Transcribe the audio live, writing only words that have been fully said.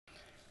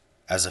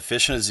As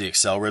efficient as the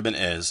Excel ribbon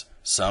is,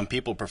 some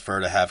people prefer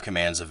to have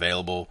commands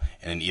available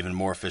in an even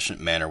more efficient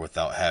manner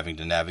without having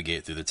to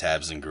navigate through the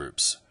tabs and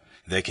groups.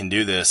 They can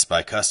do this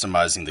by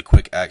customizing the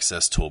Quick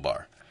Access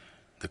Toolbar.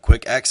 The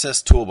Quick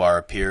Access Toolbar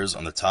appears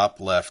on the top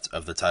left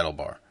of the title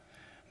bar.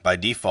 By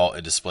default,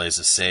 it displays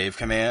the Save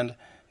command,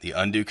 the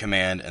Undo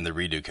command, and the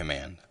Redo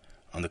command.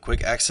 On the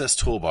Quick Access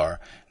Toolbar,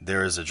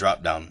 there is a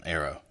drop-down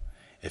arrow.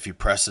 If you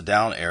press the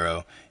down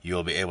arrow, you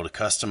will be able to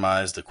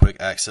customize the Quick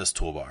Access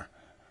Toolbar.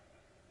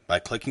 By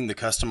clicking the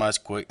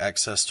Customize Quick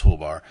Access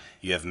Toolbar,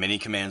 you have many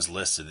commands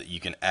listed that you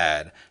can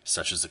add,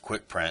 such as the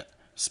Quick Print,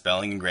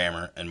 spelling and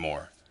grammar, and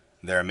more.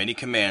 There are many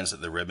commands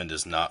that the ribbon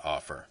does not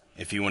offer.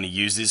 If you want to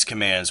use these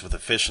commands with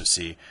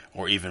efficiency,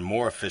 or even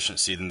more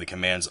efficiency than the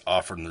commands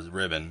offered in the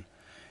ribbon,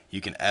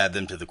 you can add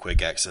them to the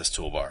Quick Access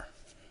Toolbar.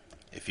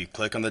 If you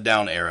click on the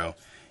down arrow,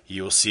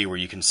 you will see where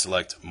you can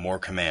select More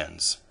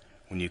Commands.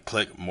 When you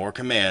click More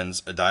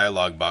Commands, a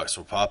dialog box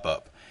will pop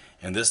up.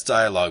 In this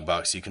dialog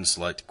box, you can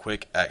select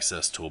Quick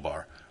Access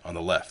Toolbar on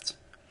the left.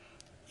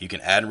 You can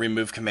add and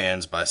remove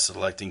commands by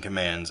selecting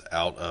commands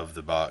out of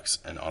the box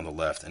and on the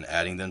left and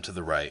adding them to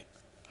the right.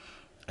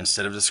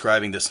 Instead of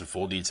describing this in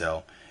full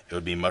detail, it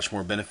would be much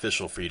more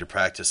beneficial for you to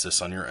practice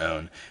this on your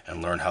own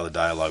and learn how the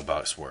dialog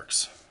box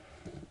works.